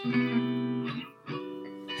Hey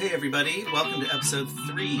everybody, welcome to episode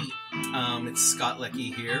 3. It's Scott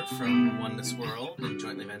Leckie here from Oneness World and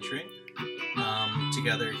Jointly Venturing.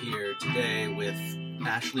 Together here today with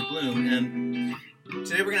Ashley Bloom, and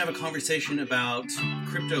today we're going to have a conversation about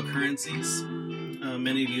cryptocurrencies.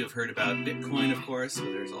 Many of you have heard about Bitcoin, of course, but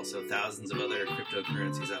there's also thousands of other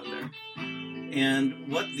cryptocurrencies out there.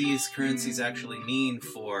 And what these currencies actually mean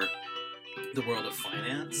for the world of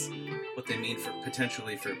finance, what they mean for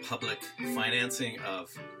potentially for public financing of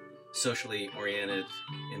socially oriented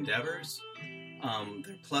endeavors,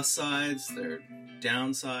 their plus sides, their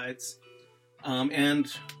downsides, and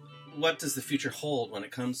what does the future hold when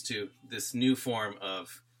it comes to this new form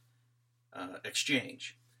of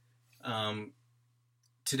exchange.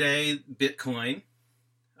 Today, Bitcoin,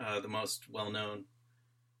 the most well-known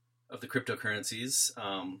of the cryptocurrencies,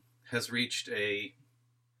 has reached a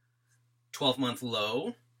 12-month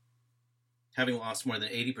low, having lost more than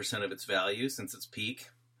 80% of its value since its peak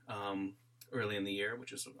early in the year,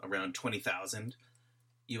 which is around $20,000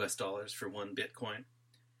 US for one Bitcoin.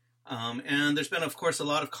 And there's been, of course, a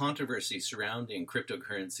lot of controversy surrounding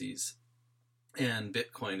cryptocurrencies and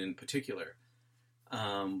Bitcoin in particular,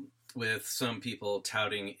 with some people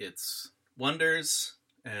touting its wonders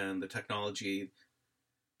and the technology,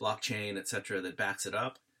 blockchain, etc., that backs it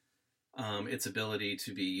up, its ability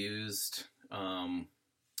to be used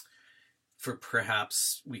for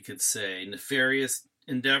perhaps, we could say, nefarious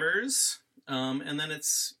endeavors, and then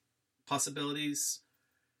its possibilities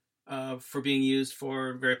for being used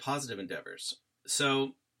for very positive endeavors.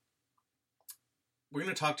 So we're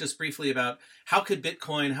going to talk just briefly about how could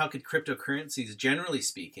Bitcoin, how could cryptocurrencies, generally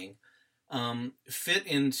speaking, fit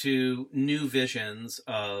into new visions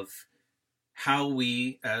of how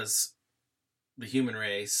we, as the human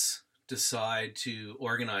race, decide to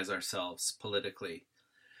organize ourselves politically.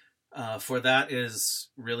 For that is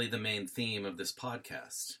really the main theme of this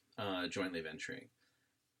podcast, Jointly Venturing.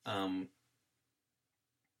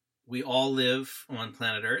 We all live on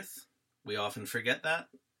planet Earth. We often forget that,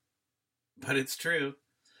 but it's true.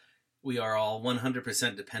 We are all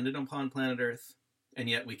 100% dependent upon planet Earth, and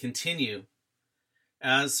yet we continue,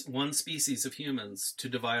 as one species of humans, to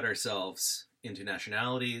divide ourselves into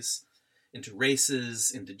nationalities, into races,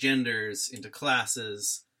 into genders, into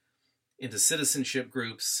classes, into citizenship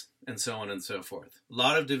groups, and so on and so forth. A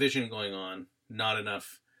lot of division going on, not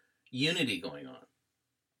enough unity going on.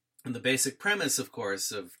 And the basic premise, of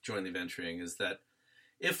course, of Jointly Venturing is that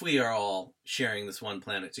if we are all sharing this one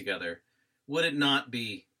planet together, would it not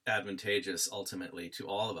be advantageous ultimately to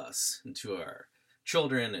all of us and to our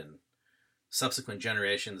children and subsequent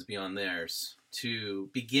generations beyond theirs to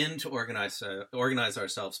begin to organize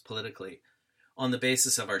ourselves politically on the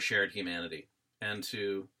basis of our shared humanity and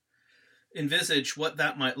to envisage what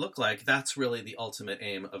that might look like? That's really the ultimate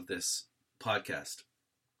aim of this podcast.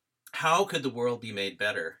 How could the world be made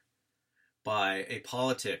better by a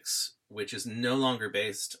politics which is no longer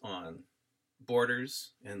based on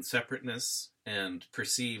borders and separateness and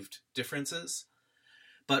perceived differences,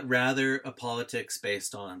 but rather a politics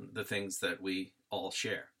based on the things that we all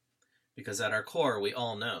share? Because at our core, we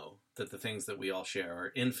all know that the things that we all share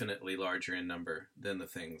are infinitely larger in number than the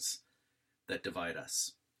things that divide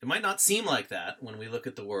us. It might not seem like that when we look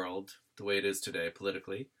at the world the way it is today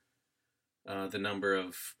politically. The number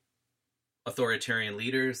of authoritarian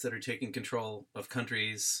leaders that are taking control of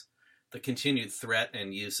countries, the continued threat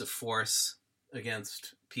and use of force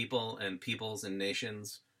against people and peoples and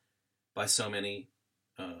nations by so many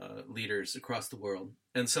leaders across the world,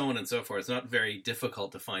 and so on and so forth. It's not very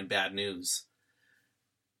difficult to find bad news.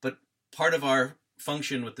 But part of our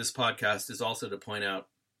function with this podcast is also to point out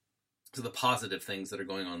to the positive things that are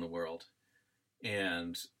going on in the world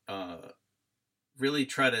and really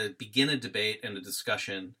try to begin a debate and a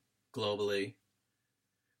discussion globally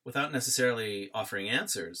without necessarily offering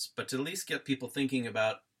answers, but to at least get people thinking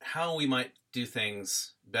about how we might do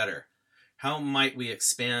things better. How might we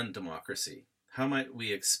expand democracy? How might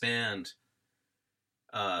we expand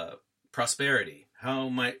prosperity? How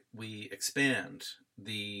might we expand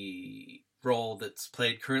the role that's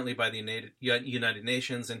played currently by the United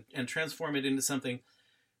Nations and transform it into something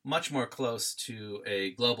much more close to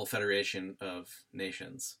a global federation of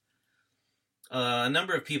nations? A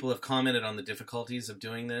number of people have commented on the difficulties of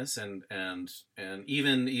doing this, and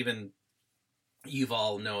even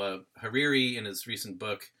Yuval Noah Harari in his recent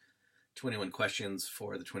book, 21 Questions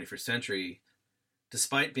for the 21st Century,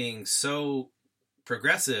 despite being so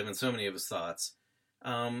progressive in so many of his thoughts,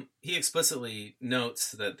 he explicitly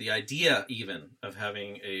notes that the idea even of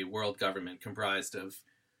having a world government comprised of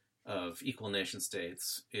equal nation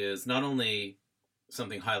states is not only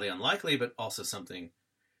something highly unlikely, but also something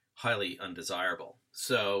highly undesirable.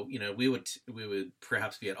 So, we would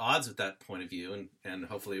perhaps be at odds with that point of view, and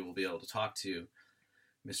hopefully we'll be able to talk to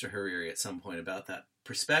Mr. Hariri at some point about that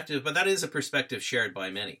perspective. But that is a perspective shared by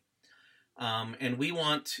many. And we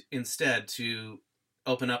want instead to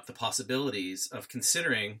open up the possibilities of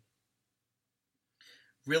considering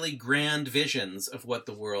really grand visions of what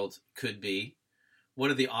the world could be.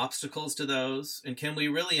 What are the obstacles to those? And can we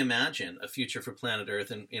really imagine a future for planet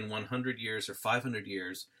Earth in 100 years or 500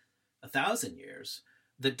 years, 1,000 years,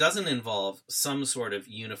 that doesn't involve some sort of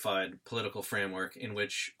unified political framework in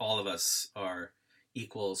which all of us are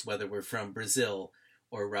equals, whether we're from Brazil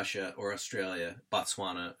or Russia or Australia,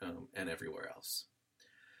 Botswana, and everywhere else.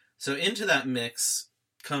 So into that mix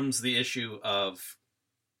comes the issue of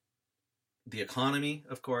the economy,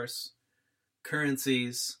 of course,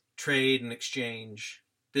 currencies, trade and exchange,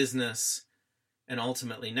 business, and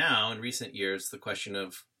ultimately now, in recent years, the question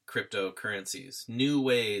of cryptocurrencies, new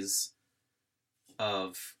ways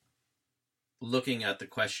of looking at the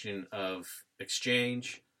question of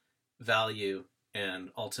exchange, value, and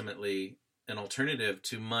ultimately an alternative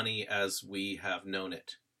to money as we have known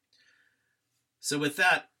it. So with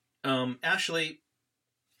that, Ashley,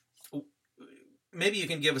 maybe you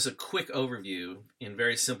can give us a quick overview in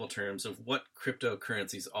very simple terms of what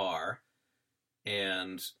cryptocurrencies are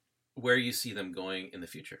and where you see them going in the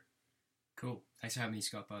future. Cool. Thanks for having me,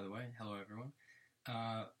 Scott, by the way. Hello, everyone.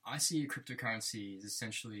 I see a cryptocurrency as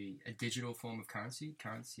essentially a digital form of currency.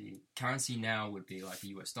 Currency now would be like the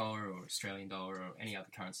US dollar or Australian dollar or any other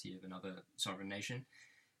currency of another sovereign nation.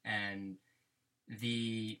 And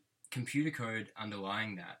the computer code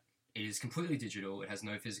underlying that is completely digital. It has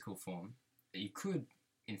no physical form. You could,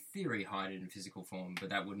 in theory, hide it in physical form, but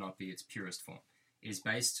that would not be its purest form. It is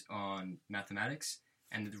based on mathematics,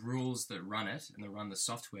 and the rules that run it and that run the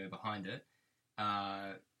software behind it,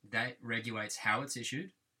 that regulates how it's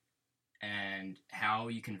issued and how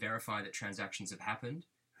you can verify that transactions have happened,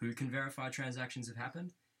 who can verify transactions have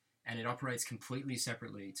happened, and it operates completely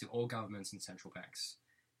separately to all governments and central banks.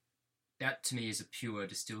 That, to me, is a pure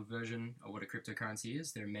distilled version of what a cryptocurrency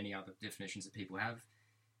is. There are many other definitions that people have,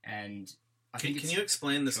 and Can you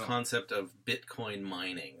explain this concept of Bitcoin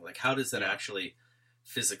mining? Like, how does that actually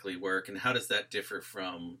physically work, and how does that differ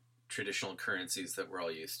from traditional currencies that we're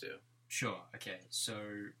all used to? Sure. Okay. So,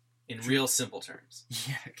 in real simple terms.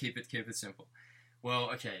 Yeah, keep it simple.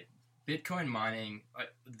 Well, okay. Bitcoin mining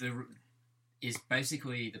is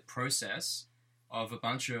basically the process of a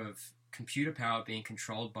bunch of computer power being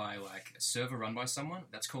controlled by like a server run by someone.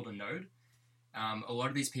 That's called a node. A lot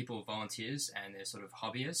of these people are volunteers and they're sort of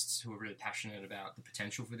hobbyists who are really passionate about the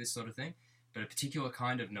potential for this sort of thing. But a particular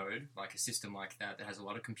kind of node, like a system like that has a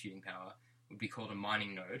lot of computing power, would be called a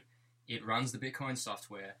mining node. It runs the Bitcoin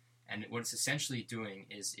software, and what it's essentially doing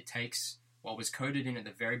is it takes what was coded in at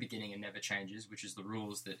the very beginning and never changes, which is the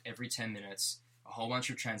rules that every 10 minutes, a whole bunch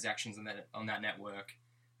of transactions on that network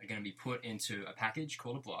are going to be put into a package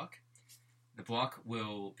called a block. The block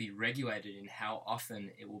will be regulated in how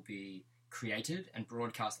often it will be created and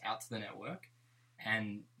broadcast out to the network,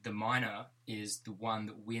 and the miner is the one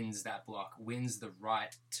that wins that block, wins the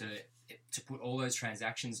right to put all those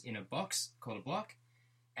transactions in a box called a block,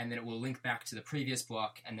 and then it will link back to the previous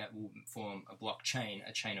block, and that will form a blockchain,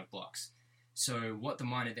 a chain of blocks. So what the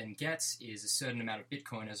miner then gets is a certain amount of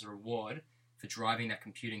Bitcoin as a reward for driving that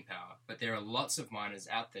computing power. But there are lots of miners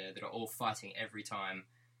out there that are all fighting every time,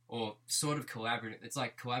 or sort of collaborating. It's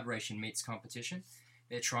like collaboration meets competition.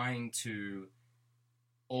 They're trying to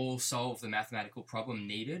all solve the mathematical problem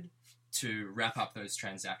needed to wrap up those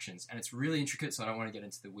transactions. And it's really intricate, so I don't want to get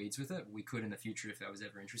into the weeds with it. We could in the future if that was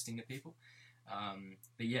ever interesting to people.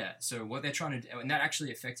 But yeah, so what they're trying to do, and that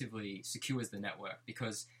actually effectively secures the network,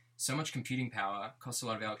 because so much computing power costs a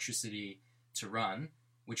lot of electricity to run,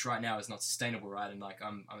 which right now is not sustainable, right? And like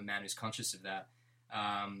I'm a man who's conscious of that.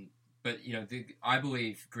 But I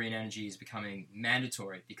believe green energy is becoming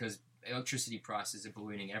mandatory because electricity prices are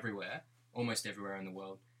ballooning everywhere, almost everywhere in the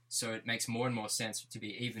world. So it makes more and more sense to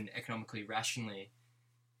be even economically rationally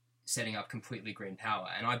setting up completely green power.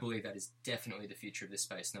 And I believe that is definitely the future of this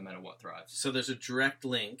space, no matter what thrives. So there's a direct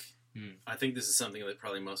link. I think this is something that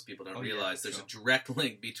probably most people don't realize. There's a direct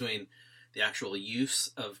link between the actual use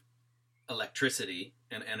of electricity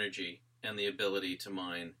and energy and the ability to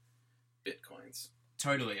mine Bitcoins.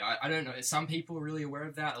 Totally. I don't know. Some people are really aware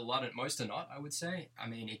of that. Most are not, I would say. I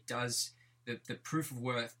mean, it does... The proof of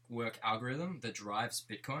work algorithm that drives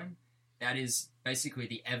Bitcoin, that is basically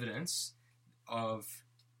the evidence of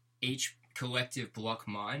each collective block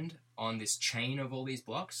mined on this chain of all these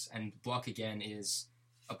blocks. And block, again, is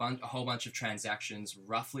a whole bunch of transactions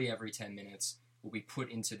roughly every 10 minutes will be put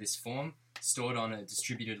into this form stored on a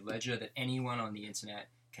distributed ledger that anyone on the internet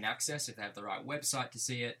can access if they have the right website to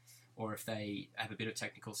see it, or if they have a bit of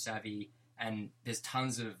technical savvy. And there's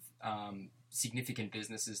tons of significant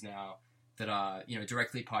businesses now that are,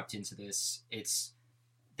 directly piped into this.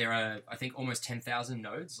 There are, I think, almost 10,000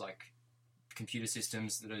 nodes, like computer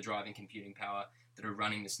systems that are driving computing power that are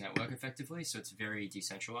running this network effectively. So it's very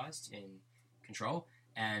decentralized in control.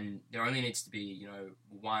 And there only needs to be,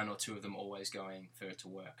 one or two of them always going for it to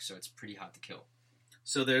work. So it's pretty hard to kill.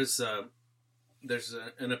 So there's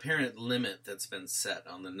an apparent limit that's been set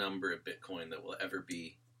on the number of Bitcoin that will ever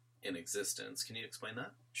be in existence. Can you explain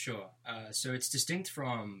that? Sure. So it's distinct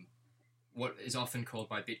from what is often called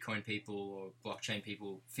by Bitcoin people or blockchain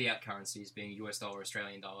people fiat currencies, being US dollar,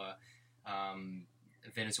 Australian dollar,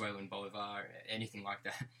 Venezuelan bolivar, anything like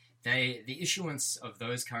that. The issuance of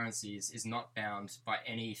those currencies is not bound by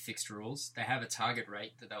any fixed rules. They have a target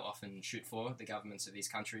rate that they'll often shoot for, the governments of these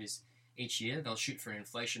countries, each year. They'll shoot for an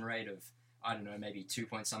inflation rate of, I don't know, maybe 2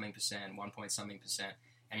 point something percent, 1 point something percent.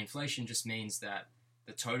 And inflation just means that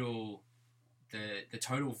the total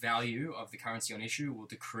value of the currency on issue will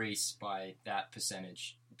decrease by that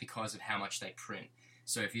percentage because of how much they print.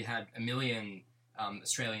 So if you had $1 million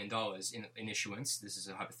Australian dollars in issuance, this is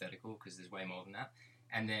a hypothetical because there's way more than that,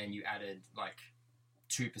 and then you added like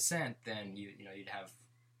 2%, then you'd have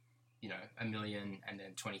 $1 million and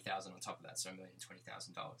then 20,000 on top of that, so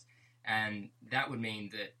 $1,020,000, and that would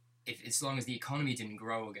mean that as long as the economy didn't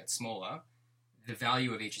grow or get smaller, the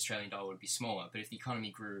value of each Australian dollar would be smaller. But if the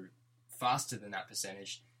economy grew faster than that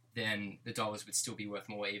percentage, then the dollars would still be worth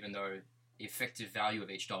more, even though the effective value of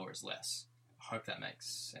each dollar is less. I hope that makes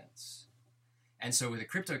sense. And so with a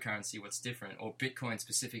cryptocurrency, what's different, or Bitcoin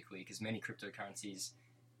specifically, because many cryptocurrencies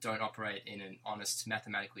don't operate in an honest,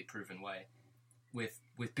 mathematically proven way. With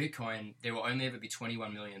Bitcoin, there will only ever be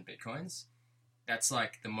 21 million Bitcoins. That's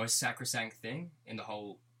like the most sacrosanct thing in the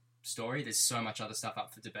whole story. There's so much other stuff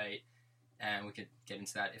up for debate, and we could get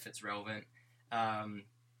into that if it's relevant.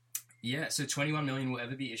 So 21 million will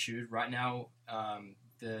ever be issued. Right now,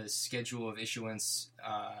 the schedule of issuance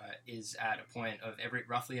is at a point of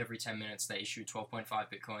roughly every 10 minutes they issue 12.5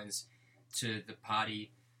 Bitcoins to the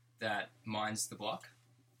party that mines the block.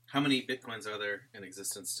 How many Bitcoins are there in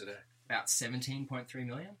existence today? About 17.3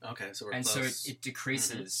 million. Okay, so we're close. So it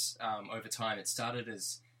decreases over time. It started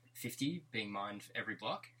as 50 being mined for every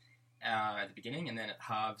block at the beginning, and then it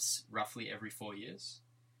halves roughly every 4 years.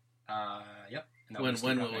 Yep.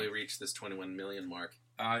 When will we reach this 21 million mark?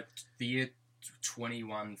 The year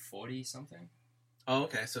 2140 something. Oh,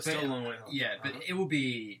 okay. So still a long way off. Yeah, but it will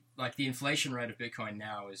be like the inflation rate of Bitcoin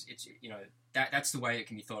now that's the way it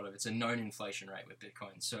can be thought of. It's a known inflation rate with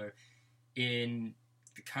Bitcoin. So in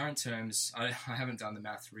the current terms, I haven't done the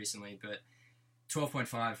math recently, but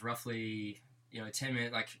 12.5 roughly, 10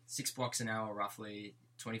 minutes, like 6 blocks an hour roughly,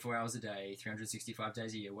 24 hours a day, 365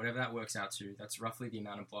 days a year, whatever that works out to, that's roughly the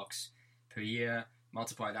amount of blocks per year.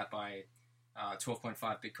 Multiply that by 12.5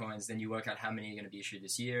 Bitcoins, then you work out how many are going to be issued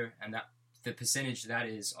this year, and that the percentage that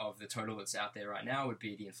is of the total that's out there right now would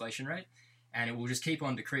be the inflation rate, and it will just keep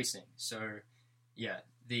on decreasing. So, yeah,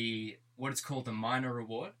 what it's called the miner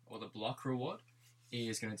reward or the block reward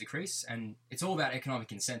is going to decrease, and it's all about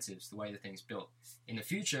economic incentives, the way the thing's built. In the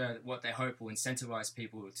future, what they hope will incentivize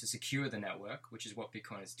people to secure the network, which is what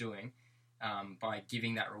Bitcoin is doing, by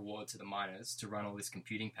giving that reward to the miners to run all this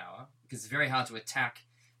computing power, because it's very hard to attack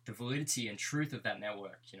the validity and truth of that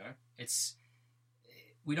network.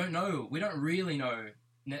 We don't really know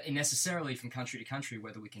necessarily from country to country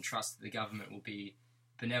whether we can trust that the government will be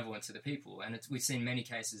benevolent to the people, and we've seen many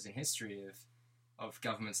cases in history of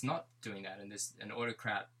governments not doing that, and an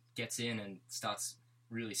autocrat gets in and starts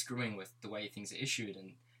really screwing with the way things are issued,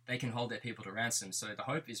 and they can hold their people to ransom. So the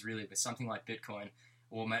hope is really with something like Bitcoin,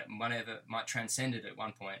 or whatever might transcend it at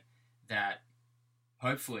one point, that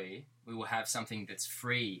hopefully we will have something that's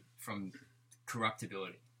free from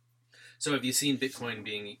corruptibility. So have you seen Bitcoin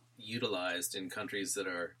being utilized in countries that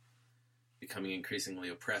are becoming increasingly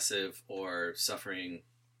oppressive or suffering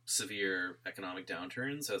severe economic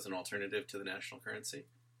downturns as an alternative to the national currency?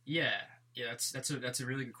 Yeah, that's a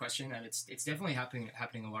really good question, and it's definitely happening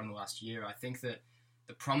a lot in the last year. I think that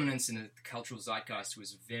the prominence in the cultural zeitgeist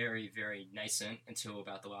was very, very nascent until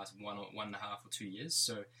about the last 1.5 or 2 years.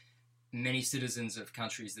 So many citizens of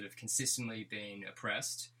countries that have consistently been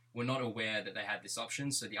oppressed were not aware that they had this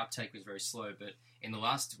option, so the uptake was very slow. But in the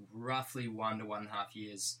last roughly 1 to 1.5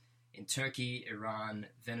 years, in Turkey, Iran,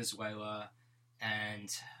 Venezuela, and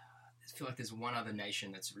I feel like there's one other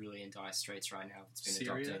nation that's really in dire straits right now that's been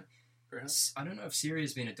adopting. Perhaps? I don't know if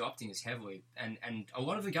Syria's been adopting this heavily, and a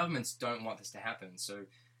lot of the governments don't want this to happen. So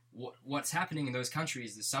what's happening in those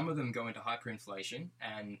countries is some of them go into hyperinflation,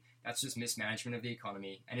 and that's just mismanagement of the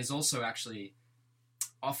economy, and is also actually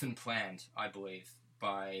often planned, I believe,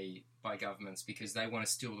 by governments, because they want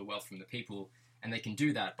to steal the wealth from the people, and they can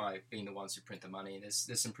do that by being the ones who print the money. And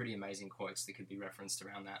there's some pretty amazing quotes that could be referenced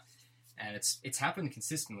around that, and it's happened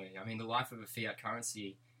consistently. I mean, the life of a fiat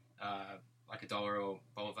currency, like a dollar or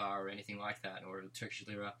bolivar or anything like that, or a Turkish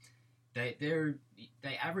lira, they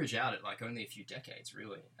average out at like only a few decades,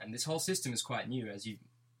 really. And this whole system is quite new, as you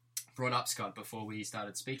brought up, Scott, before we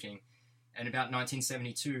started speaking. And about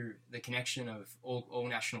 1972, the connection of all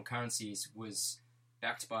national currencies was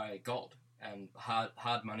backed by gold and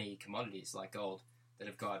hard money commodities like gold that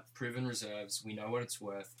have got proven reserves. We know what it's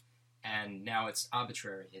worth, and now it's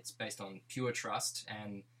arbitrary. It's based on pure trust,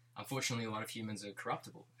 and unfortunately, a lot of humans are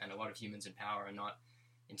corruptible, and a lot of humans in power are not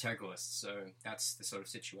integralists. So that's the sort of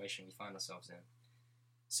situation we find ourselves in.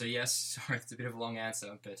 So yes, sorry, it's a bit of a long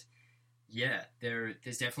answer, but yeah,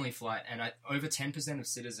 there's definitely flight, and over 10% of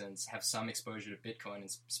citizens have some exposure to Bitcoin,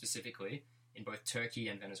 and specifically in both Turkey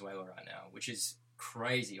and Venezuela right now, which is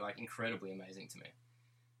crazy, like incredibly amazing to me.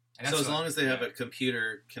 And so as long as they have a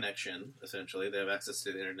computer connection, essentially, they have access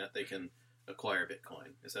to the internet, they can acquire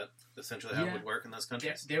Bitcoin. Is that essentially how it would work in those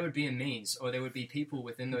countries? There would be a means, or there would be people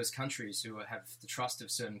within those countries who have the trust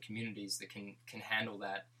of certain communities that can handle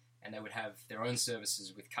that, and they would have their own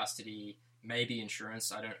services with custody, maybe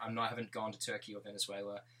insurance. I haven't gone to Turkey or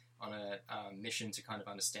Venezuela on a mission to kind of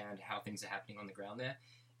understand how things are happening on the ground there.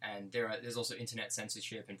 And there's also internet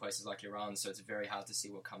censorship in places like Iran, so it's very hard to see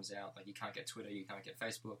what comes out. Like, you can't get Twitter, you can't get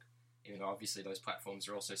Facebook, even though obviously those platforms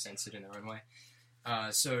are also censored in their own way.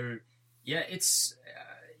 So yeah, it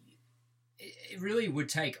really would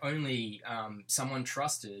take only someone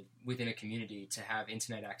trusted within a community to have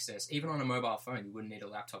internet access. Even on a mobile phone, you wouldn't need a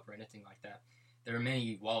laptop or anything like that. There are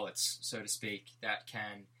many wallets, so to speak, that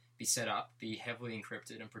can be set up, be heavily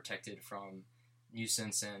encrypted and protected from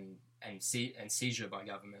nuisance and seizure by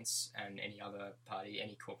governments and any other party,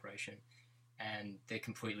 any corporation, and they're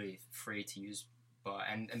completely free to use.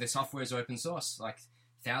 And the software is open source. Like,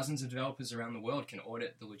 thousands of developers around the world can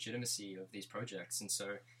audit the legitimacy of these projects, and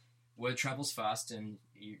so word travels fast. And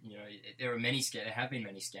there have been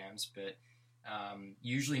many scams, but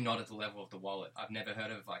usually not at the level of the wallet. I've never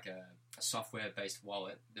heard of like a software-based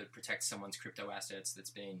wallet that protects someone's crypto assets that's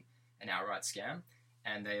been an outright scam,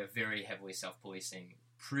 and they are very heavily self-policing.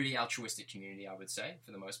 Pretty altruistic community, I would say,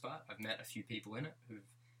 for the most part. I've met a few people in it who've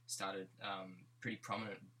started pretty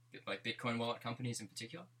prominent, like Bitcoin wallet companies in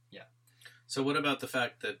particular. Yeah. So what about the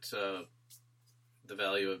fact that the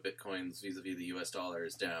value of Bitcoins vis-a-vis the US dollar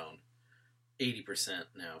is down 80%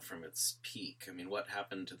 now from its peak? I mean, what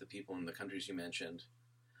happened to the people in the countries you mentioned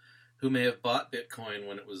who may have bought Bitcoin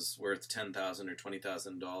when it was worth $10,000 or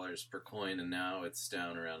 $20,000 per coin, and now it's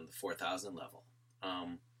down around the 4,000 level?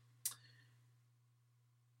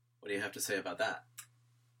 What do you have to say about that?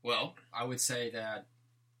 Well, I would say that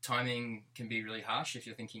timing can be really harsh if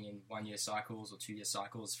you're thinking in 1-year cycles or 2-year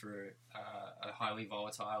cycles for a highly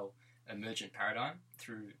volatile emergent paradigm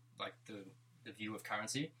through like the view of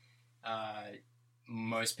currency.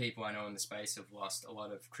 Most people I know in the space have lost a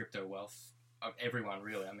lot of crypto wealth. Of everyone,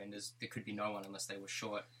 really. I mean, there could be no one unless they were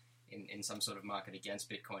short in some sort of market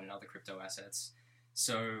against Bitcoin and other crypto assets.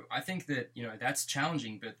 So I think that, that's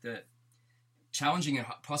challenging, but challenging and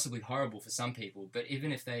possibly horrible for some people. But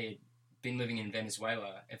even if they had been living in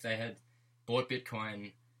Venezuela, if they had bought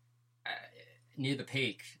Bitcoin near the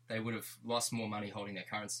peak, they would have lost more money holding their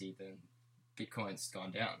currency than Bitcoin's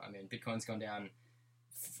gone down. I mean, Bitcoin's gone down,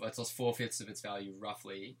 it's lost 4/5 of its value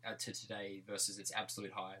roughly to today versus its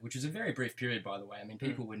absolute high, which is a very brief period, by the way. I mean,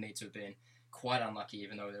 people would need to have been quite unlucky,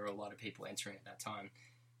 even though there were a lot of people entering at that time.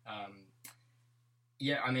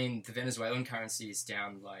 I mean, the Venezuelan currency is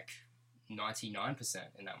down like 99%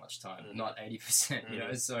 in that much time, not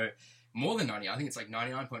 80%, so more than 90. I think it's like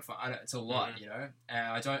 99.5. It's a lot,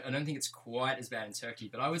 I don't think it's quite as bad in Turkey,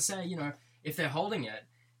 but I would say, if they're holding it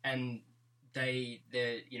and they're,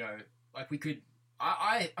 like we could,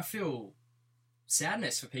 I feel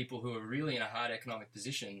sadness for people who are really in a hard economic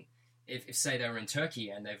position. If say they were in Turkey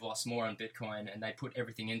and they've lost more on Bitcoin and they put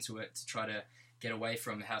everything into it to try to get away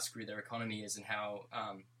from how screwed their economy is and how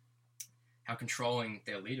controlling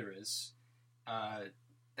their leader is,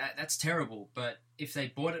 that's terrible. But if they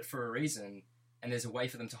bought it for a reason and there's a way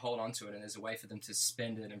for them to hold on to it and there's a way for them to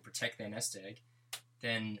spend it and protect their nest egg,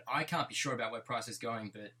 then I can't be sure about where price is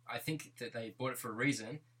going, but I think that they bought it for a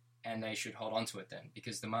reason and they should hold on to it then,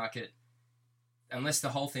 because the market, unless the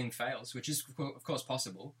whole thing fails, which is of course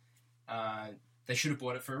possible, they should have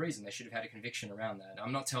bought it for a reason. They should have had a conviction around that.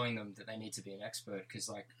 I'm not telling them that they need to be an expert,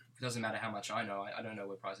 because It doesn't matter how much I know. I don't know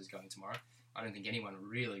where price is going tomorrow. I don't think anyone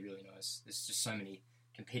really knows. There's just so many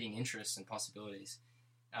competing interests and possibilities.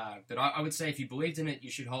 But I would say if you believed in it,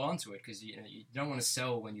 you should hold on to it, because you don't want to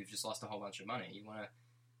sell when you've just lost a whole bunch of money. You want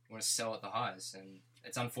to sell at the highs, and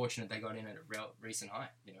it's unfortunate they got in at a recent high.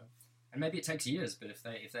 And maybe it takes years, but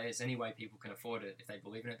if there's any way people can afford it, if they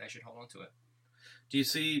believe in it, they should hold on to it. Do you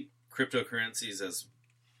see cryptocurrencies as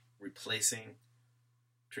replacing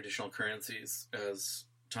traditional currencies as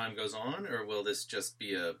time goes on, or will this just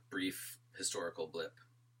be a brief historical blip?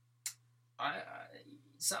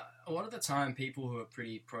 So a lot of the time, people who are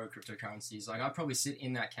pretty pro cryptocurrencies, like I probably sit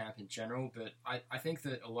in that camp in general, but I think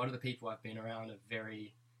that a lot of the people I've been around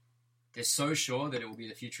they're so sure that it will be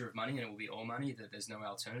the future of money and it will be all money, that there's no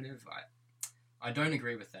alternative. I don't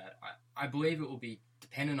agree with that. I believe it will be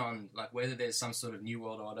dependent on like whether there's some sort of new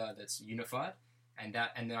world order that's unified, and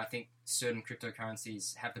then I think certain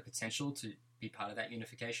cryptocurrencies have the potential to be part of that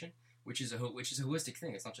unification, which is a holistic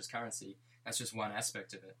thing. It's not just currency. That's just one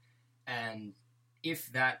aspect of it. And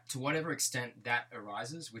if that, to whatever extent that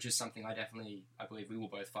arises, which is something I believe we will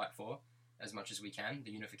both fight for as much as we can,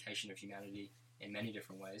 the unification of humanity in many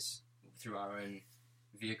different ways through our own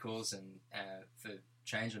vehicles and for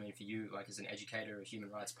change. I mean, for you, like as an educator, a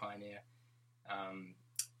human rights pioneer,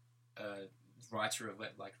 a writer of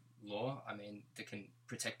like law, I mean, that can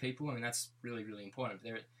protect people. I mean, that's really, really important.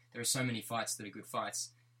 There are so many fights that are good fights.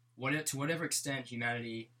 To whatever extent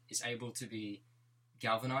humanity is able to be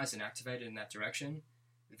galvanized and activated in that direction,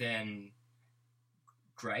 then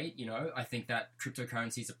great. I think that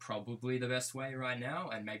cryptocurrencies are probably the best way right now,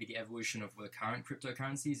 and maybe the evolution of the current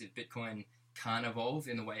cryptocurrencies, if Bitcoin can't evolve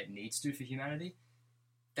in the way it needs to for humanity,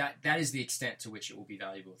 that is the extent to which it will be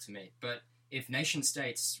valuable to me. But if nation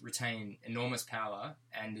states retain enormous power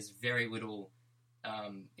and there's very little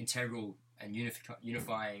integral and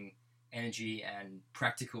unifying energy and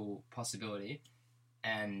practical possibility,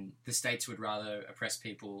 and the states would rather oppress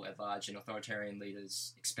people at large and authoritarian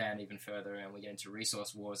leaders expand even further and we get into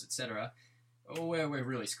resource wars, etc., we're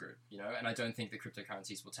really screwed, And I don't think the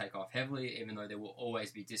cryptocurrencies will take off heavily, even though there will always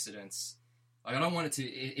be dissidents. Like, I don't want it to...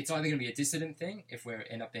 It's either going to be a dissident thing if we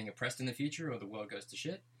end up being oppressed in the future or the world goes to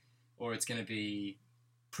shit, or it's going to be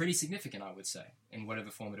pretty significant, I would say, in whatever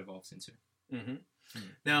form it evolves into. Mm-hmm.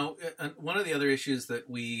 Now, one of the other issues that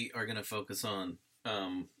we are going to focus on,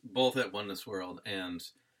 both at Oneness World and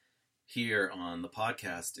here on the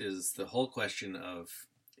podcast, is the whole question of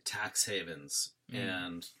tax havens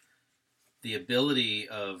and the ability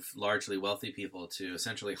of largely wealthy people to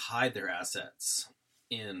essentially hide their assets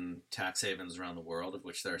in tax havens around the world, of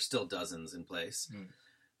which there are still dozens in place,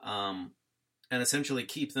 and essentially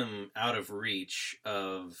keep them out of reach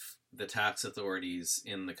of the tax authorities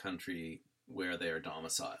in the country where they are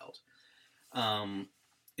domiciled.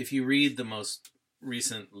 If you read the most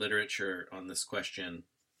recent literature on this question,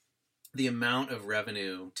 the amount of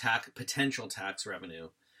revenue, potential tax revenue,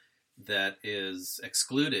 that is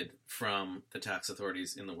excluded from the tax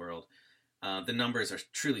authorities in the world, the numbers are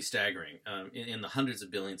truly staggering, in the hundreds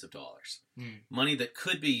of billions of dollars. Money that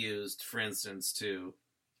could be used, for instance, to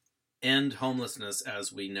end homelessness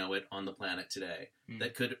as we know it on the planet today,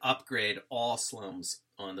 that could upgrade all slums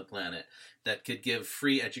on the planet, that could give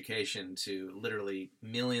free education to literally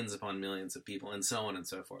millions upon millions of people, and so on and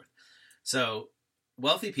so forth. So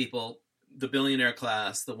wealthy people, the billionaire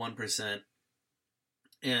class, the 1%,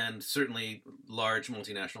 and certainly large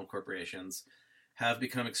multinational corporations have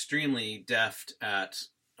become extremely deft at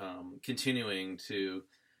continuing to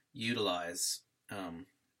utilize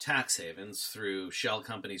tax havens through shell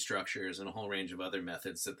company structures and a whole range of other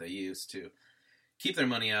methods that they use to keep their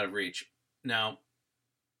money out of reach. Now,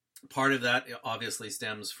 part of that obviously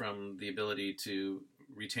stems from the ability to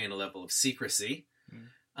retain a level of secrecy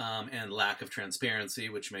and lack of transparency,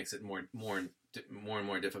 which makes it more and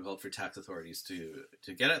more difficult for tax authorities to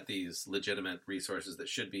get at these legitimate resources that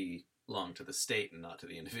should belong to the state and not to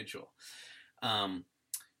the individual.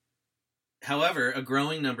 However, a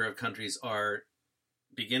growing number of countries are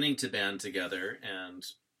beginning to band together and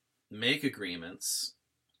make agreements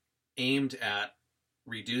aimed at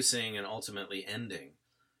reducing and ultimately ending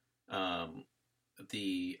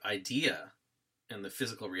the idea and the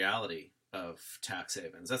physical reality of tax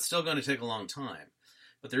havens. That's still going to take a long time,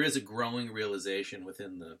 but there is a growing realization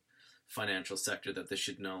within the financial sector that this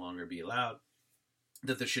should no longer be allowed,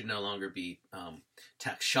 that there should no longer be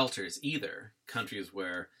tax shelters either, countries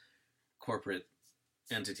where corporate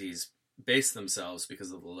entities base themselves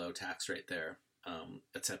because of the low tax rate there,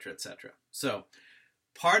 et cetera, et cetera. So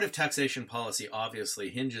part of taxation policy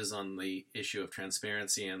obviously hinges on the issue of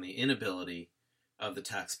transparency and the inability of the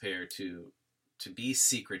taxpayer to to be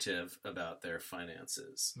secretive about their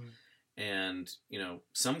finances. Mm. And,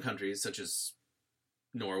 some countries such as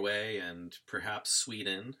Norway and perhaps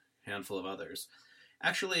Sweden, a handful of others,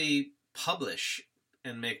 actually publish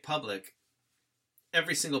and make public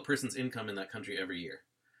every single person's income in that country every year.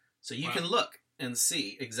 So you can look and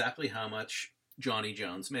see exactly how much Johnny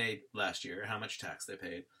Jones made last year, how much tax they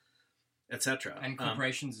paid, etc. And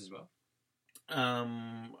corporations as well.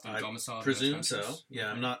 I presume so. Yeah,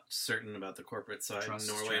 okay. I'm not certain about the corporate side in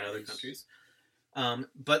Norway and other countries.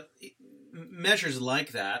 But measures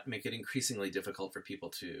like that make it increasingly difficult for people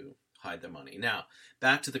to hide their money. Now,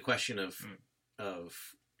 back to the question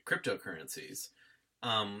of cryptocurrencies.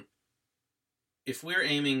 If we're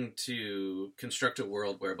aiming to construct a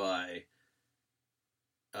world whereby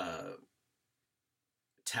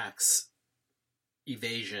tax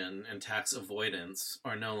evasion and tax avoidance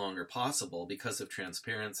are no longer possible because of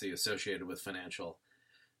transparency associated with financial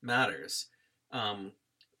matters,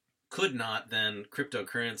 could not then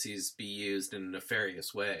cryptocurrencies be used in a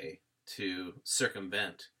nefarious way to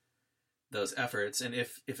circumvent those efforts? And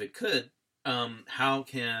if it could, how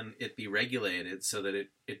can it be regulated so that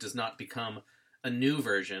it does not become a new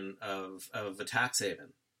version of a tax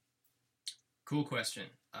haven? Cool question.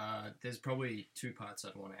 There's probably two parts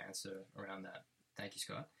I'd want to answer around that. Thank you,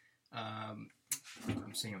 Scott. I'm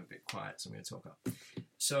seeing I'm a bit quiet, so I'm going to talk up.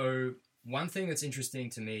 So one thing that's interesting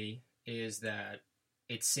to me is that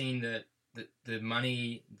it's seen that the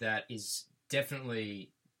money that is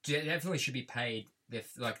definitely should be paid, the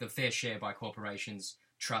fair share by corporations,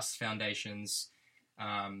 trusts, foundations,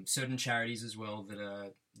 certain charities as well that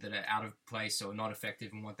are out of place or not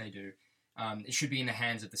effective in what they do. It should be in the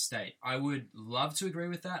hands of the state. I would love to agree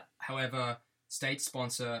with that. However, states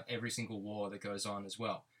sponsor every single war that goes on as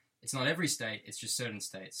well. It's not every state, it's just certain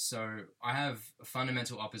states. So I have a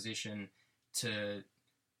fundamental opposition to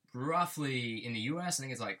roughly, in the US, I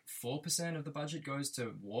think it's like 4% of the budget goes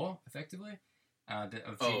to war, effectively. Of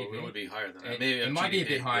GDP. It would be higher than that. Maybe it might be a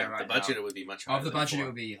bit higher right now. The budget would be much higher. Of the budget, it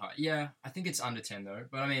would be high. Yeah, I think it's under 10 though.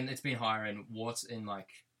 But I mean, it's been higher in wars, in like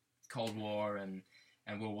Cold War and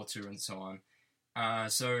World War II and so on.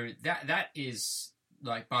 So that is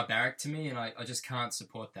like barbaric to me, and I just can't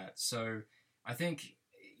support that. So I think,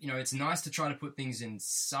 it's nice to try to put things in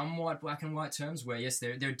somewhat black and white terms where, yes,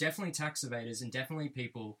 there are definitely tax evaders and definitely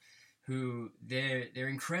people who they're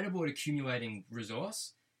incredible at accumulating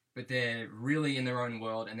resource, but they're really in their own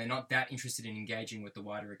world and they're not that interested in engaging with the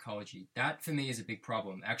wider ecology. That, for me, is a big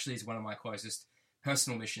problem. Actually, is one of my closest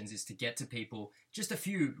personal missions, is to get to people, just a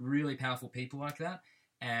few really powerful people like that,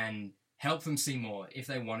 and help them see more if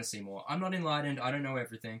they want to see more. I'm not enlightened. I don't know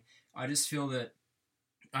everything. I just feel that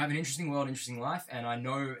I have an interesting world, interesting life, and I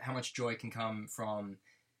know how much joy can come from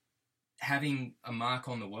having a mark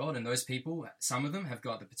on the world. And those people, some of them, have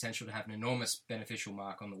got the potential to have an enormous beneficial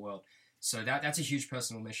mark on the world. So that's a huge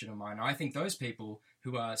personal mission of mine. I think those people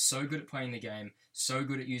who are so good at playing the game, so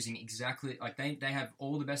good at using exactly, like they have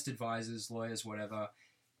all the best advisors, lawyers, whatever,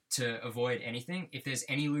 to avoid anything. If there's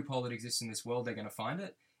any loophole that exists in this world, they're going to find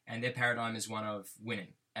it. And their paradigm is one of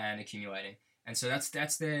winning and accumulating. And so that's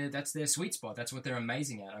their sweet spot. That's what they're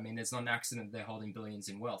amazing at. I mean, there's not an accident they're holding billions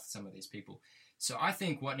in wealth, some of these people. So I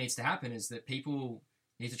think what needs to happen is that people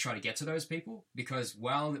need to try to get to those people, because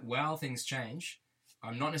while things change,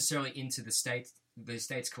 I'm not necessarily into the states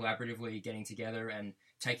collaboratively getting together and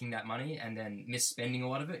taking that money and then misspending a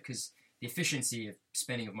lot of it, because the efficiency of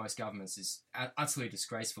spending of most governments is utterly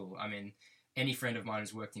disgraceful. I mean, any friend of mine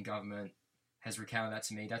who's worked in government has recounted that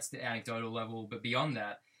to me. That's the anecdotal level. But beyond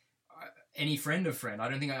that, any friend of friend, I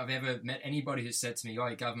don't think I've ever met anybody who said to me,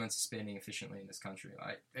 "Oh, government's spending efficiently in this country."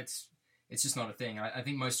 It's just not a thing. I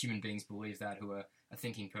think most human beings believe that, who are a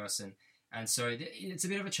thinking person. And so it's a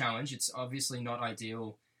bit of a challenge. It's obviously not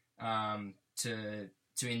ideal to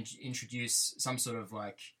introduce some sort of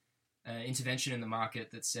intervention in the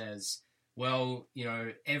market that says, well,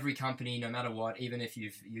 every company, no matter what, even if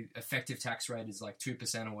your effective tax rate is like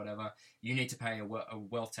 2% or whatever, you need to pay a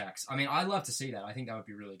wealth tax. I mean, I'd love to see that. I think that would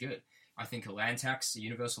be really good. I think a land tax, a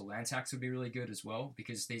universal land tax, would be really good as well,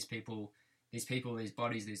 because these people, these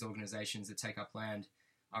bodies, these organizations that take up land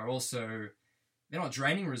are also, they're not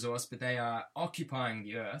draining resource, but they are occupying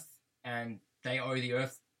the earth, and they owe the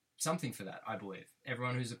earth something for that, I believe.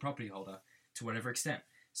 Everyone who's a property holder, to whatever extent.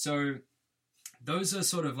 So those are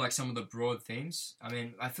sort of like some of the broad themes. I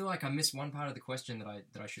mean, I feel like I missed one part of the question that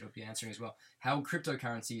I should be answering as well. How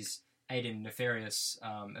cryptocurrencies aid in nefarious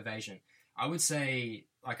evasion? I would say,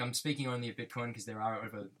 I'm speaking only of Bitcoin because there are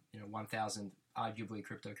over 1,000 arguably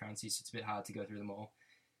cryptocurrencies. So it's a bit hard to go through them all,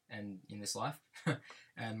 and in this life,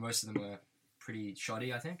 and most of them are pretty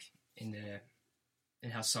shoddy, I think, in their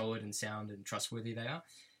how solid and sound and trustworthy they are.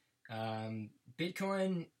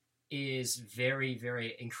 Bitcoin is very,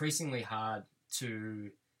 very increasingly hard to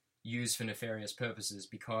use for nefarious purposes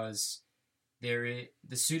because it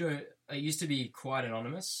used to be quite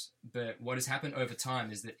anonymous, but what has happened over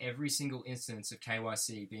time is that every single instance of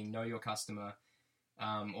KYC, being know your customer,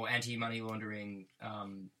 or anti-money laundering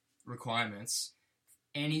requirements,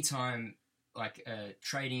 anytime like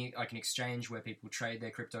trading, like an exchange where people trade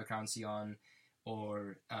their cryptocurrency on,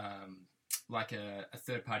 or like a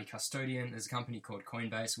third-party custodian. There's a company called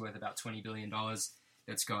Coinbase worth about $20 billion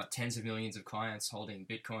that's got tens of millions of clients holding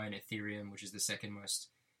Bitcoin, Ethereum, which is the second most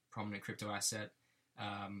prominent crypto asset,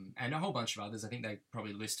 and a whole bunch of others. I think they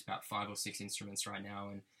probably list about 5 or 6 instruments right now,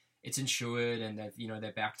 and it's insured, and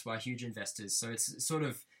they're backed by huge investors. So it's sort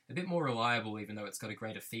of a bit more reliable, even though it's got a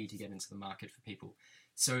greater fee to get into the market for people.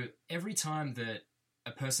 So every time that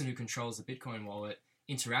a person who controls a Bitcoin wallet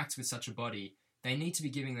interacts with such a body, they need to be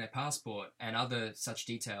giving their passport and other such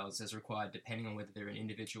details as required, depending on whether they're an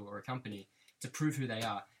individual or a company, to prove who they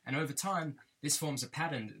are. And over time, this forms a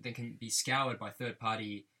pattern that can be scoured by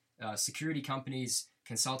third-party security companies,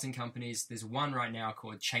 consulting companies. There's one right now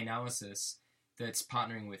called Chainalysis that's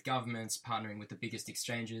partnering with governments, partnering with the biggest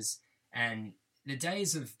exchanges. And the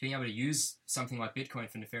days of being able to use something like Bitcoin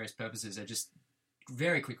for nefarious purposes are just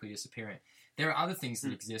very quickly disappearing. There are other things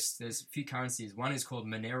that exist. There's a few currencies. One is called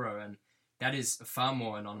Monero, and that is a far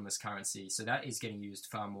more anonymous currency. So that is getting used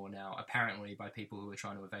far more now, apparently, by people who are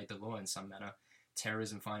trying to evade the law in some manner.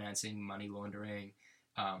 Terrorism financing, money laundering,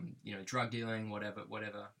 drug dealing, whatever,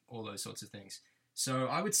 all those sorts of things. So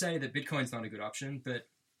I would say that Bitcoin's not a good option, but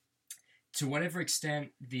to whatever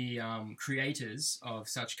extent the creators of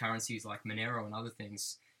such currencies like Monero and other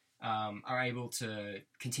things are able to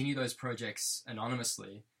continue those projects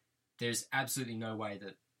anonymously, there's absolutely no way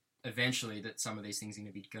that eventually that some of these things are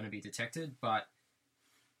going to be detected. But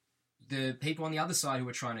the people on the other side who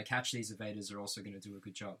are trying to catch these evaders are also going to do a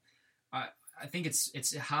good job. I think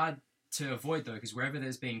it's hard to avoid, though, because wherever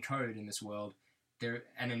there's been code in this world, there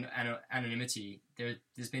and anonymity,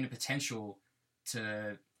 there's been a potential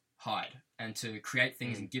to hide and to create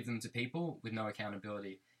things and give them to people with no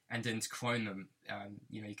accountability, and then to clone them.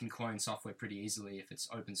 You can clone software pretty easily if it's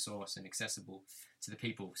open source and accessible to the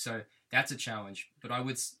people. So that's a challenge. But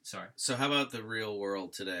So how about the real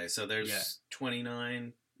world today? So there's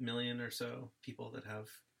 29 million or so people that have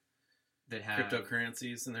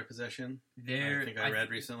cryptocurrencies in their possession. I think I read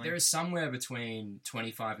recently. There is somewhere between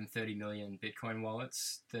 25 and 30 million Bitcoin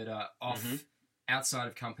wallets that are off outside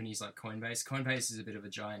of companies like Coinbase. Coinbase is a bit of a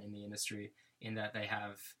giant in the industry in that they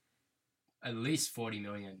have at least 40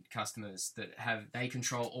 million customers they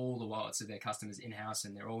control all the wallets of their customers in-house,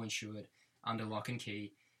 and they're all insured under lock and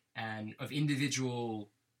key. And of individual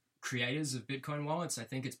creators of Bitcoin wallets, I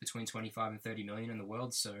think it's between 25 and 30 million in the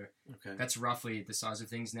world. So that's roughly the size of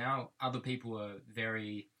things now. Other people are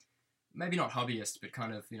very, maybe not hobbyist, but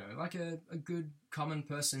kind of, like a good common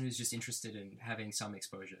person who's just interested in having some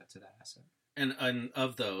exposure to that asset. And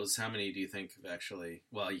of those, how many do you think have actually,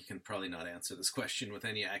 well, you can probably not answer this question with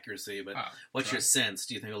any accuracy, but what's your sense?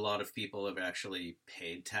 Do you think a lot of people have actually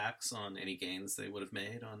paid tax on any gains they would have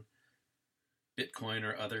made on Bitcoin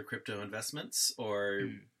or other crypto investments? Or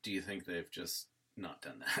do you think they've just not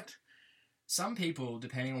done that? Some people,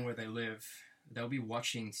 depending on where they live, they'll be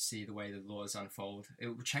watching to see the way the laws unfold. It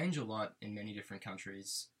will change a lot in many different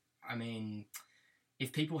countries. I mean,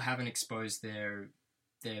 if people haven't exposed their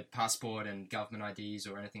passport and government IDs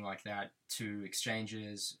or anything like that to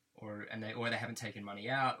exchanges, or they haven't taken money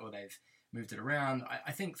out, or they've moved it around,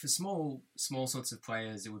 I think for small sorts of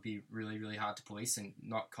players, it would be really, really hard to police and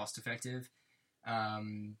not cost effective.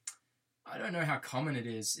 I don't know how common it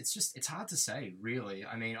is. It's hard to say, really.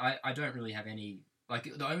 I mean, I don't really have any, like,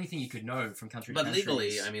 the only thing you could know from country to country. But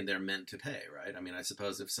legally, I mean, they're meant to pay, right? I mean, I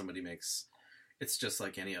suppose if somebody it's just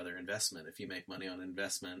like any other investment. If you make money on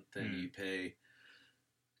investment, then you pay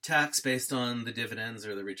tax based on the dividends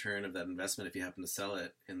or the return of that investment if you happen to sell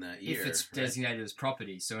it in that year. If it's designated as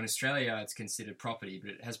property. So in Australia, it's considered property, but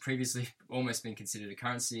it has previously almost been considered a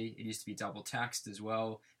currency. It used to be double taxed as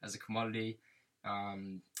well as a commodity.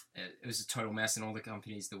 It was a total mess, and all the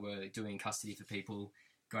companies that were doing custody for people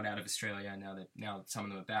got out of Australia, and now some of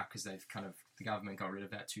them are back because the government got rid of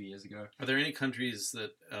that 2 years ago. Are there any countries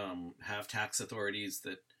that have tax authorities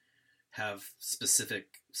that have specific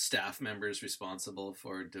staff members responsible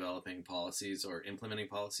for developing policies or implementing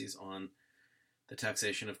policies on the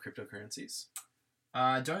taxation of cryptocurrencies?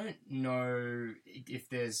 I don't know if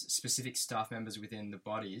there's specific staff members within the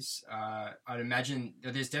bodies. I'd imagine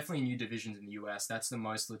there's definitely new divisions in the US. That's the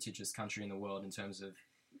most litigious country in the world in terms of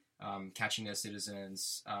catching their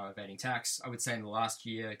citizens evading tax. I would say in the last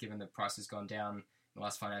year, given the price has gone down in the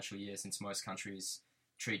last financial year, since most countries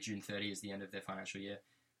treat June 30 as the end of their financial year,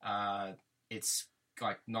 it's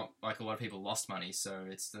like not like a lot of people lost money, so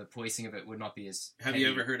it's the policing of it would not be as Have heavy.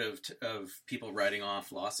 you ever heard of people writing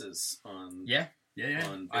off losses on Yeah.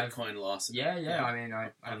 on Bitcoin losses? Yeah. I mean,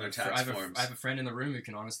 I On their have tax I forms. have a friend in the room who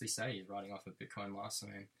can honestly say he's writing off a Bitcoin loss. I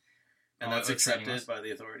mean, And that's or trading accepted loss. by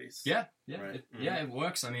the authorities. Yeah, Right. it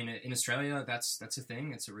works. I mean, in Australia, that's a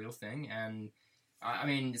thing. It's a real thing, and I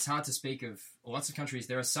mean, it's hard to speak of lots of countries.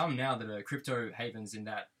 There are some now that are crypto havens in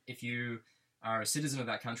that if you are a citizen of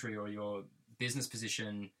that country or your business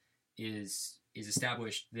position is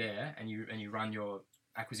established there, and you run your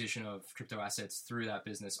acquisition of crypto assets through that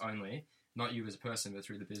business only, not you as a person, but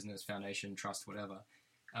through the business, foundation, trust, whatever,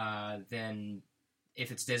 then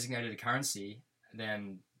if it's designated a currency,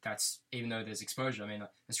 then that's, even though there's exposure, I mean,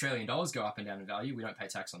 Australian dollars go up and down in value. We don't pay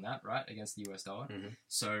tax on that, right, against the US dollar. Mm-hmm.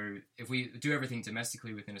 So if we do everything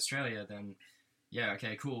domestically within Australia, then yeah,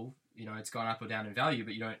 okay, cool. You know, it's gone up or down in value,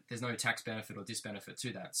 but there's no tax benefit or disbenefit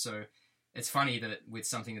to that. So it's funny that with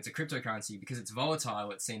something that's a cryptocurrency, because it's volatile,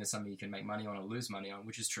 it's seen as something you can make money on or lose money on,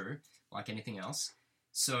 which is true, like anything else.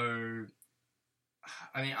 So,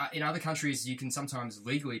 I mean, in other countries, you can sometimes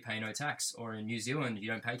legally pay no tax, or in New Zealand, you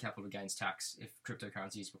don't pay capital gains tax if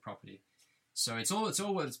cryptocurrencies were property. So it's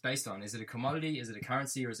all what it's based on. Is it a commodity? Is it a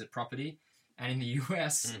currency? Or is it property? And in the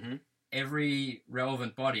US, every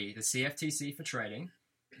relevant body, the CFTC for trading,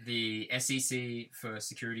 the SEC for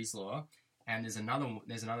securities law, and there's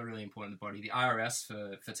another really important body, the IRS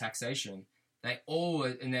for taxation. They all are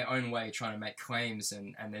in their own way trying to make claims,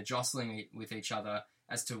 and they're jostling with each other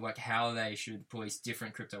as to like how they should police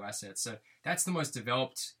different crypto assets. So that's the most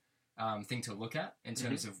developed thing to look at in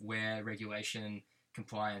terms of where regulation,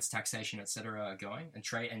 compliance, taxation, etc. are going, and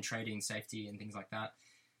trading safety and things like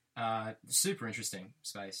that. Super interesting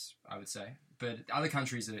space, I would say. But other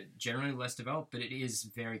countries are generally less developed, but it is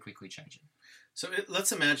very quickly changing. So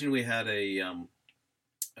let's imagine we had a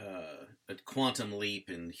quantum leap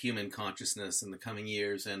in human consciousness in the coming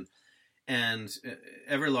years, and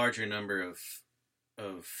ever larger number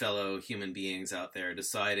of fellow human beings out there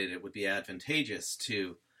decided it would be advantageous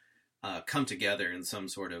to come together in some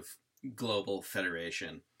sort of global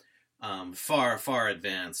federation, far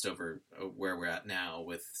advanced over where we're at now,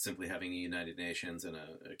 with simply having a United Nations and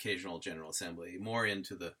an occasional General Assembly, more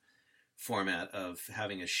into the format of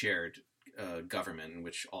having a shared government in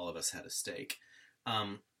which all of us had a stake.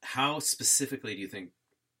 How specifically do you think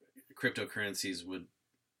cryptocurrencies would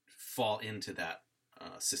fall into that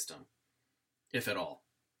system, if at all?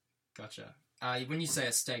 Gotcha. When you say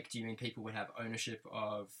a stake, do you mean people would have ownership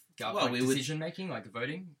of decision making, like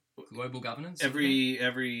voting, global governance?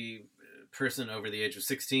 Every person over the age of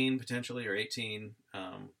 16, potentially, or 18,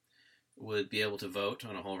 would be able to vote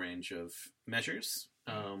on a whole range of measures.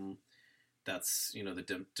 That's,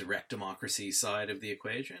 the direct democracy side of the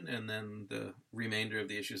equation, and then the remainder of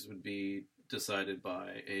the issues would be decided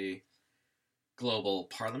by a global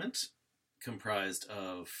parliament comprised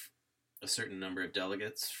of a certain number of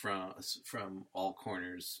delegates from all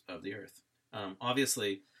corners of the earth.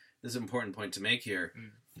 Obviously, there's an important point to make here.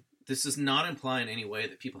 This does not imply in any way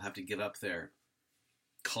that people have to give up their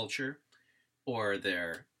culture or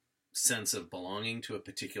their sense of belonging to a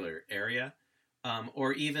particular area,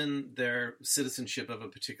 or even their citizenship of a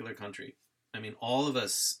particular country. I mean, all of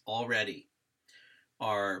us already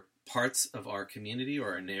are parts of our community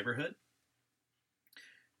or our neighborhood.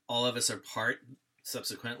 All of us are part,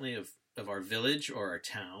 subsequently, of our village or our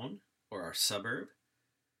town or our suburb.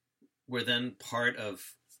 We're then part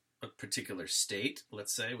of a particular state,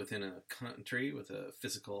 let's say, within a country with a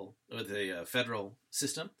federal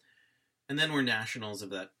system. And then we're nationals of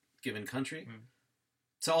that given country.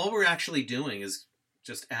 So all we're actually doing is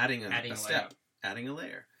just adding a step, adding a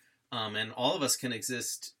layer. And all of us can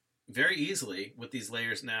exist very easily with these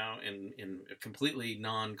layers now in a completely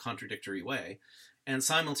non-contradictory way, and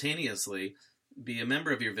simultaneously be a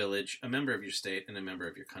member of your village, a member of your state, and a member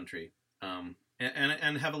of your country,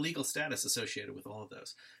 and have a legal status associated with all of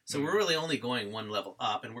those. So we're really only going one level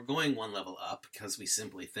up, and we're going one level up because we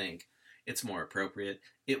simply think it's more appropriate,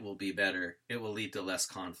 it will be better, it will lead to less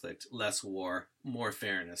conflict, less war, more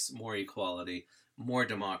fairness, more equality, more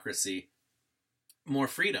democracy, more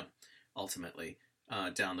freedom, ultimately,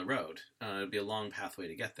 down the road. It'll be a long pathway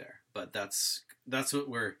to get there, but that's what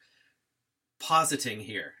we're positing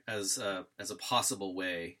here as a possible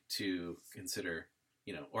way to consider,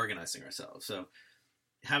 organizing ourselves. So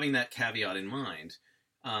having that caveat in mind,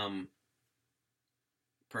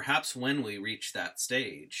 perhaps when we reach that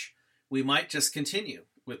stage, we might just continue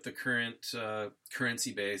with the current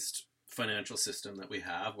currency-based financial system that we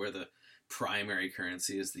have, where the primary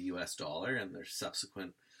currency is the U.S. dollar, and there's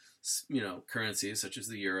subsequent, currencies such as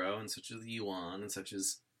the euro and such as the yuan and such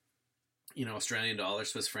as, Australian dollar,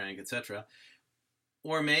 Swiss franc, etc.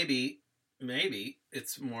 Or maybe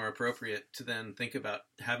it's more appropriate to then think about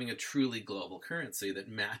having a truly global currency that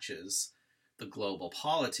matches the global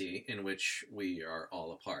polity in which we are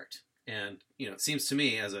all a part. And, it seems to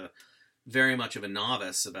me, as a very much of a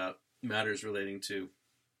novice about matters relating to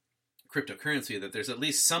cryptocurrency, that there's at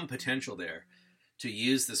least some potential there to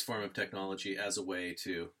use this form of technology as a way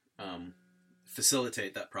to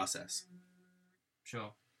facilitate that process.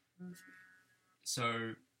 Sure.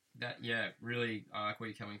 So really, I like where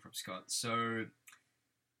you're coming from, Scott. So,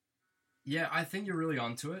 I think you're really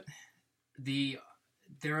onto it.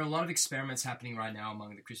 There are a lot of experiments happening right now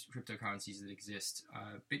among the cryptocurrencies that exist.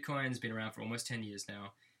 Bitcoin's been around for almost 10 years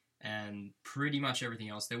now, and pretty much everything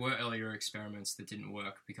else. There were earlier experiments that didn't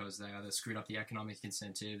work because they either screwed up the economic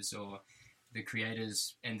incentives, or the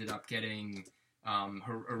creators ended up getting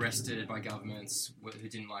arrested by governments who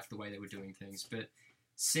didn't like the way they were doing things. But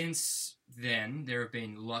since then, there have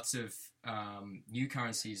been lots of new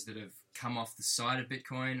currencies that have come off the side of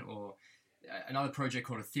Bitcoin, or another project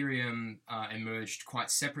called Ethereum emerged quite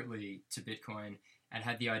separately to Bitcoin and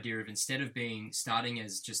had the idea of, instead of starting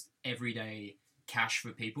as just everyday cash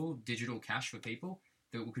for people, digital cash for people,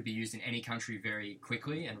 that could be used in any country very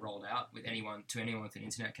quickly and rolled out with anyone with an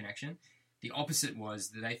internet connection. The opposite was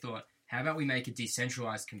that they thought, how about we make a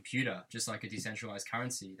decentralized computer, just like a decentralized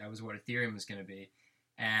currency? That was what Ethereum was going to be.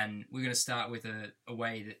 And we're going to start with a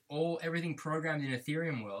way that everything programmed in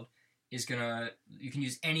Ethereum world is you can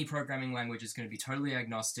use any programming language. It's going to be totally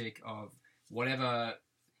agnostic of whatever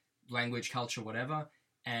language, culture, whatever.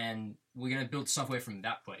 And we're going to build software from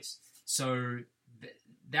that place. So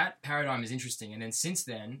that paradigm is interesting. And then since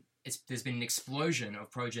then, there's been an explosion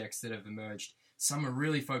of projects that have emerged. Some are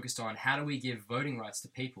really focused on how do we give voting rights to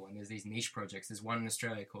people. And there's these niche projects. There's one in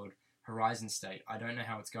Australia called Horizon State. I don't know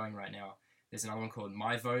how it's going right now. There's another one called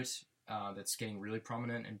My Vote that's getting really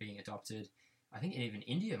prominent and being adopted. I think even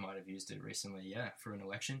India might have used it recently, for an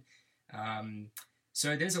election.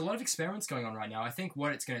 So there's a lot of experiments going on right now. I think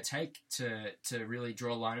what it's going to take to really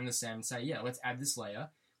draw a line in the sand and say, let's add this layer.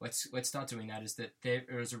 Let's start doing that, is that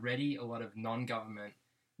there is already a lot of non-government,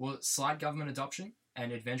 slight government adoption,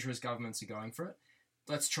 and adventurous governments are going for it.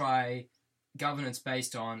 Let's try governance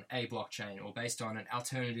based on a blockchain, or based on an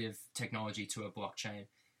alternative technology to a blockchain.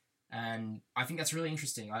 And I think that's really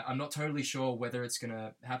interesting. I'm not totally sure whether it's going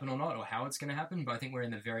to happen or not, or how it's going to happen, but I think we're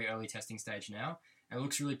in the very early testing stage now, and it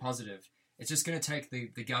looks really positive. It's just going to take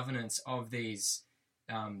the governance of these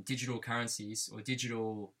digital currencies, or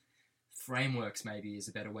digital frameworks, maybe is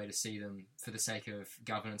a better way to see them, for the sake of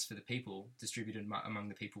governance for the people, distributed among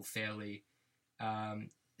the people fairly.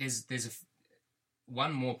 There's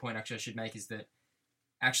one more point actually I should make, is that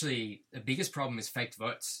actually the biggest problem is faked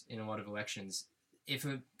votes in a lot of elections. If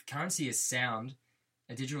a currency is sound,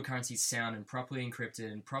 a digital currency is sound and properly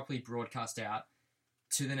encrypted and properly broadcast out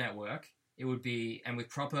to the network, it would be, and with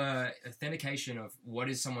proper authentication of what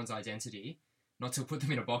is someone's identity, not to put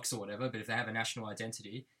them in a box or whatever, but if they have a national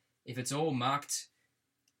identity, if it's all marked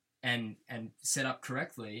and set up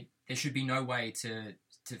correctly, there should be no way to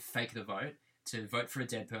fake the vote, to vote for a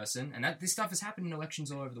dead person. And this stuff has happened in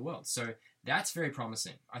elections all over the world. So that's very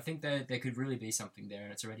promising. I think there could really be something there,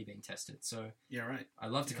 and it's already being tested. So yeah, right.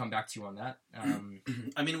 I'd love to come back to you on that.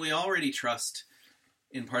 I mean, we already trust,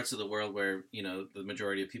 in parts of the world where, the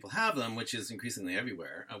majority of people have them, which is increasingly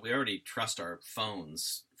everywhere, we already trust our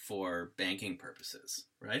phones for banking purposes,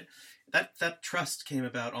 right? That trust came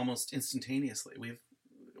about almost instantaneously. We've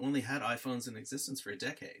only had iPhones in existence for a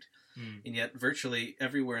decade. And yet virtually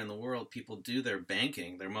everywhere in the world, people do their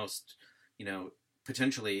banking, their most,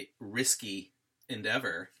 potentially risky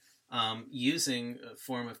endeavor, using a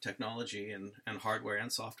form of technology and hardware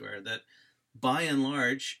and software that, by and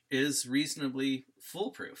large, is reasonably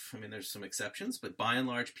foolproof. I mean, there's some exceptions, but by and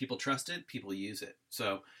large, people trust it, people use it.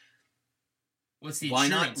 So what's the why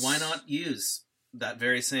insurance? Why not use that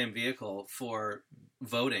very same vehicle for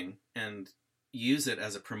voting and use it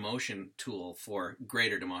as a promotion tool for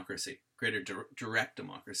greater democracy, greater direct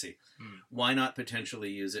democracy? Why not potentially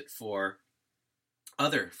use it for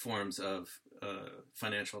other forms of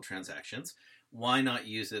financial transactions? Why not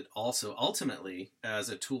use it also ultimately as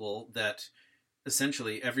a tool that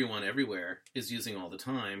essentially everyone everywhere is using all the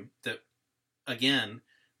time, that again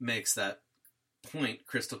makes that point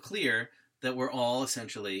crystal clear that we're all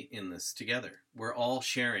essentially in this together. We're all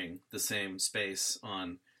sharing the same space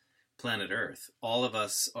on planet Earth. All of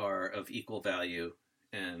us are of equal value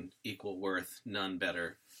and equal worth, none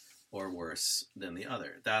better or worse than the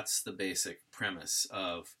other. That's the basic premise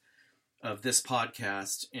of this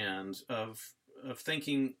podcast and of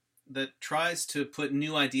thinking that tries to put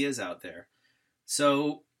new ideas out there.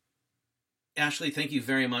 So, Ashley, thank you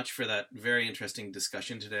very much for that very interesting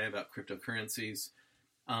discussion today about cryptocurrencies.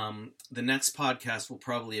 The next podcast will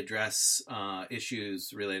probably address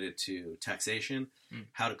issues related to taxation,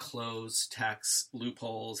 how to close tax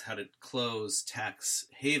loopholes, how to close tax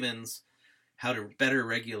havens, how to better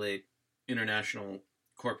regulate international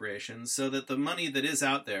corporations so that the money that is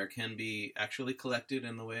out there can be actually collected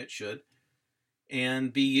in the way it should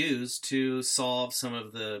and be used to solve some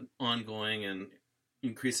of the ongoing and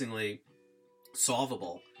increasingly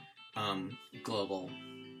solvable global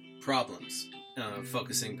problems,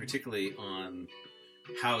 focusing particularly on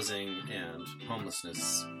housing and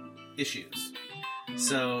homelessness issues.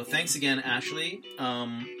 So thanks again, Ashley.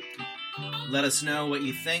 Let us know what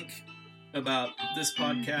you think about this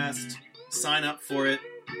podcast. Sign up for it.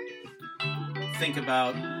 Think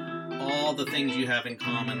about all the things you have in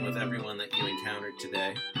common with everyone that you encountered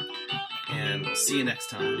today. And we'll see you next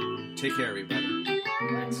time. Take care, everybody.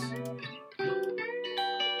 Thanks.